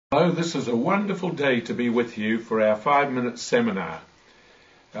Hello, this is a wonderful day to be with you for our 5-minute seminar.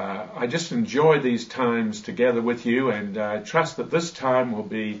 I just enjoy these times together with you, and I trust that this time will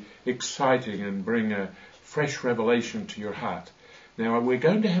be exciting and bring a fresh revelation to your heart. Now, we're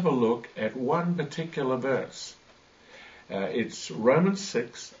going to have a look at one particular verse. It's Romans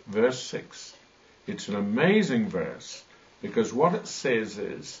 6, verse 6. It's an amazing verse because what it says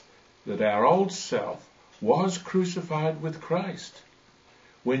is that our old self was crucified with Christ.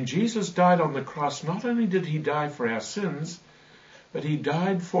 When Jesus died on the cross, not only did he die for our sins, but he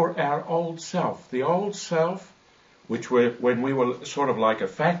died for our old self. The old self, when we were sort of like a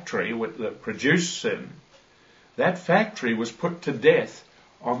factory that produced sin, that factory was put to death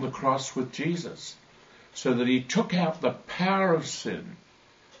on the cross with Jesus, so that he took out the power of sin.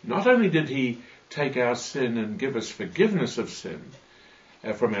 Not only did he take our sin and give us forgiveness of sin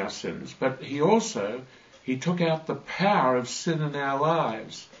from our sins, but he took out the power of sin in our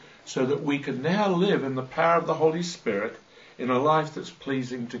lives so that we can now live in the power of the Holy Spirit in a life that's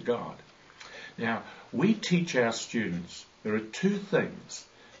pleasing to God. Now, we teach our students there are two things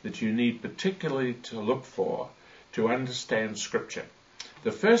that you need particularly to look for to understand Scripture.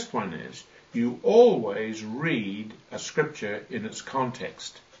 The first one is you always read a Scripture in its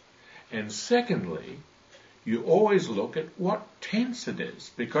context. And secondly, you always look at what tense it is,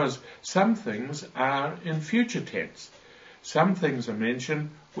 because some things are in future tense. Some things are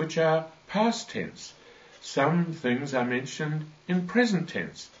mentioned which are past tense. Some things are mentioned in present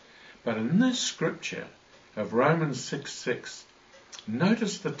tense. But in this scripture of Romans 6:6,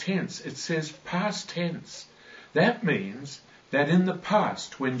 notice the tense. It says past tense. That means that in the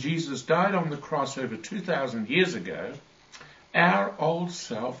past, when Jesus died on the cross over 2,000 years ago, our old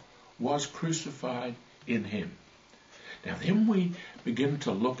self was crucified in him. Now then we begin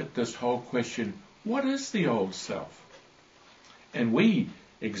to look at this whole question, what is the old self? And we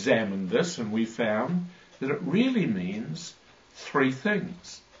examined this and we found that it really means three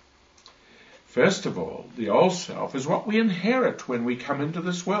things. First of all, the old self is what we inherit when we come into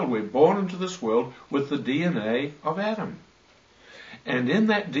this world. We're born into this world with the DNA of Adam. And in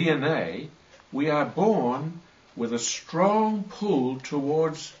that DNA, we are born with a strong pull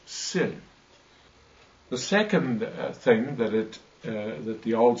towards sin. The second thing that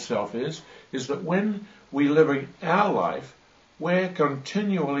the old self is that when we live our life, we're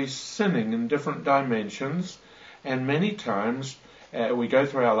continually sinning in different dimensions, and many times we go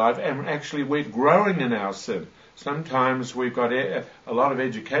through our life and actually we're growing in our sin. Sometimes we've got a lot of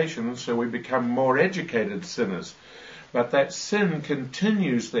education, so we become more educated sinners. But that sin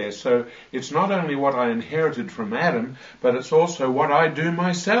continues there, so it's not only what I inherited from Adam, but it's also what I do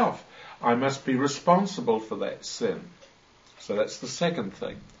myself. I must be responsible for that sin. So that's the second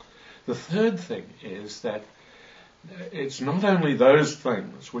thing. The third thing is that it's not only those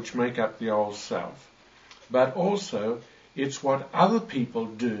things which make up the old self, but also it's what other people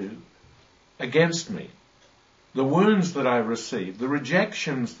do against me. The wounds that I receive, the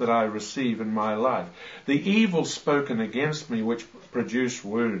rejections that I receive in my life, the evil spoken against me which produce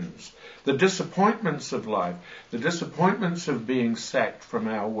wounds, the disappointments of life, the disappointments of being sacked from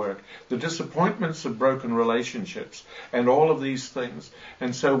our work, the disappointments of broken relationships, and all of these things.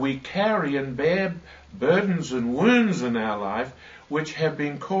 And so we carry and bear burdens and wounds in our life which have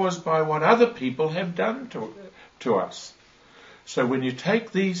been caused by what other people have done to us. So when you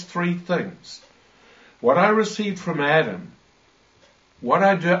take these three things, what I received from Adam, what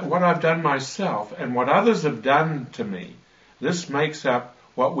I've done myself, and what others have done to me, this makes up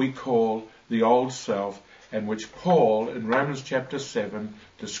what we call the old self, and which Paul in Romans chapter 7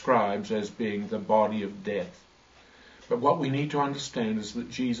 describes as being the body of death. But what we need to understand is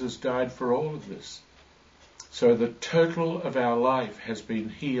that Jesus died for all of this. So the total of our life has been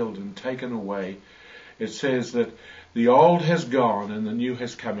healed and taken away. It says that the old has gone and the new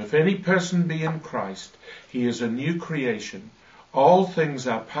has come. If any person be in Christ, he is a new creation. All things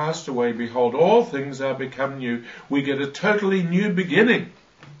are passed away. Behold, all things are become new. We get a totally new beginning.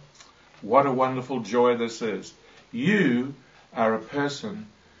 What a wonderful joy this is. You are a person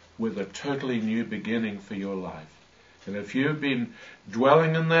with a totally new beginning for your life. And if you've been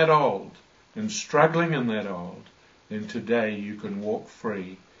dwelling in that old and struggling in that old, then today you can walk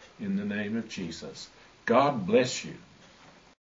free in the name of Jesus. God bless you.